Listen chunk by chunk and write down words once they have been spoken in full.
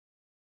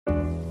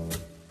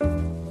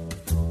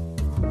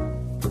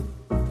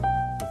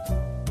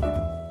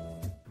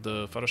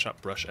The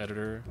Photoshop brush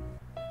editor,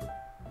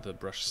 the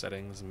brush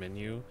settings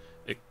menu,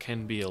 it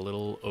can be a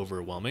little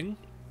overwhelming.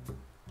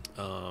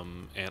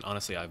 And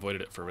honestly, I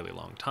avoided it for a really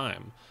long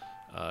time.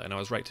 And I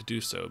was right to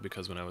do so,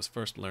 because when I was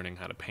first learning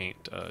how to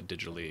paint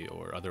digitally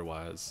or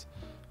otherwise,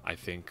 I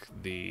think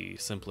the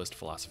simplest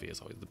philosophy is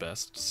always the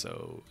best.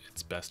 So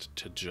it's best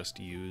to just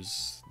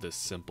use this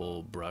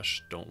simple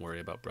brush. Don't worry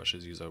about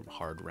brushes. Use a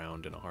hard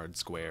round and a hard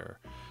square,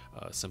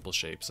 simple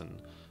shapes,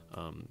 and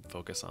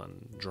focus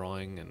on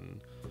drawing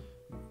and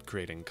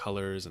creating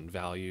colors and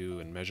value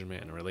and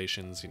measurement and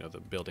relations, the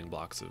building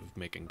blocks of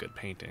making good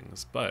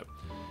paintings. But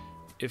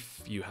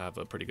if you have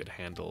a pretty good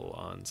handle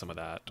on some of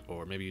that,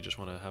 or maybe you just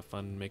want to have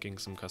fun making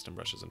some custom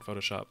brushes in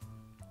Photoshop,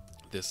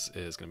 this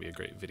is going to be a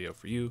great video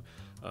for you.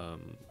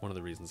 One of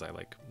the reasons I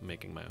like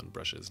making my own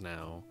brushes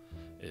now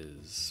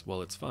is,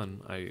 well, it's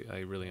fun. I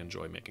really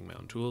enjoy making my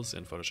own tools.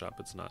 In Photoshop,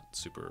 it's not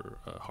super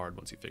hard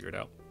once you figure it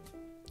out.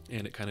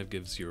 And it kind of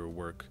gives your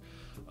work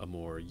a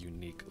more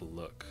unique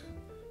look.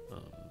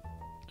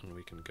 And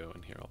we can go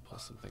in here, I'll pull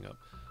something up.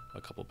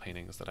 A couple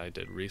paintings that I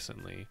did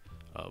recently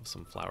of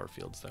some flower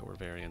fields that were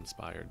very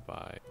inspired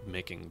by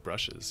making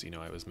brushes.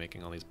 I was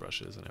making all these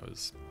brushes and I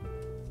was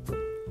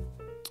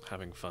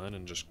having fun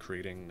and just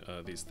creating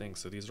these things.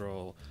 So these are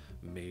all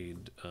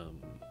made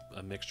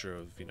a mixture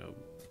of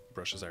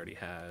brushes I already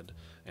had,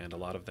 and a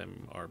lot of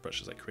them are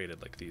brushes I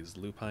created, like these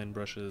lupine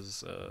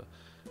brushes.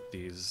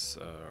 These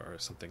are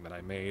something that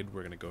I made.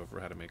 We're going to go over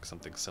how to make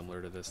something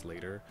similar to this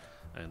later,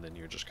 and then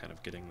you're just kind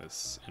of getting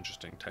this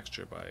interesting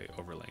texture by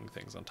overlaying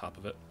things on top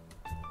of it.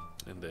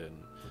 And then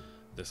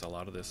a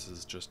lot of this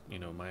is just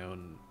my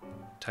own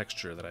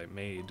texture that I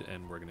made,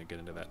 and we're going to get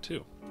into that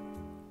too.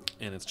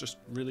 And it's just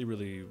really,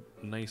 really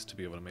nice to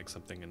be able to make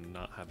something and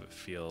not have it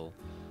feel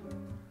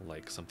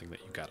like something that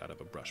you got out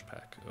of a brush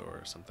pack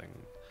or something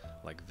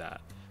like that.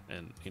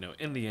 And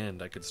in the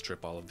end, I could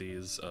strip all of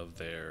these of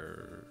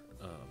their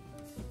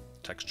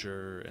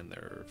texture and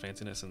their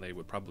fanciness, and they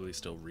would probably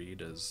still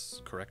read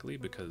as correctly,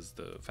 because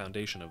the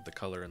foundation of the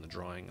color and the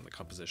drawing and the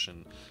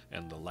composition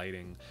and the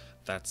lighting,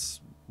 that's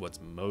what's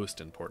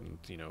most important.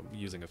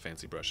 Using a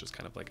fancy brush is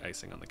kind of like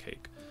icing on the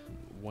cake.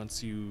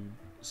 Once you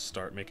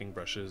start making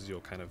brushes,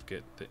 you'll kind of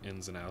get the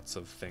ins and outs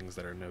of things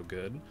that are no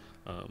good.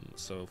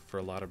 So for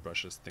a lot of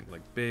brushes, think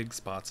like big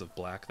spots of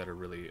black that are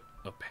really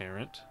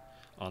apparent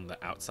on the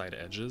outside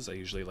edges. I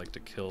usually like to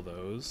kill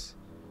those.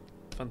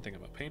 Fun thing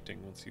about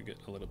painting, once you get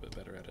a little bit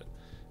better at it,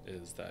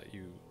 is that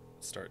you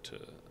start to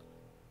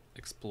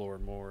explore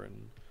more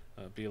and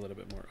be a little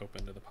bit more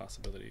open to the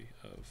possibility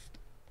of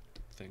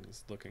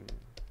things looking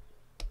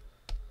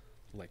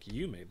like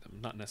you made them,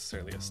 not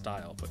necessarily a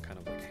style, but kind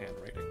of like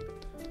handwriting.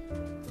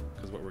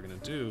 Because what we're going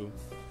to do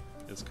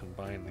is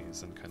combine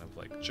these and kind of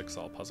like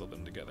jigsaw puzzle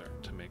them together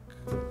to make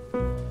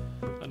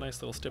a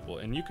nice little stipple.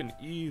 And you can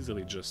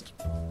easily just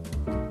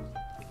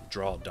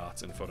draw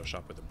dots in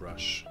Photoshop with a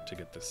brush to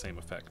get the same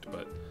effect,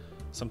 but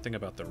something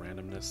about the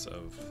randomness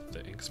of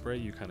the ink spray,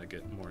 you kind of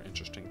get more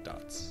interesting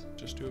dots.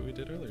 Just do what we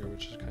did earlier,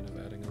 which is kind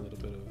of adding a little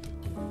bit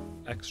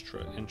of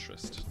extra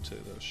interest to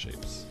those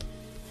shapes.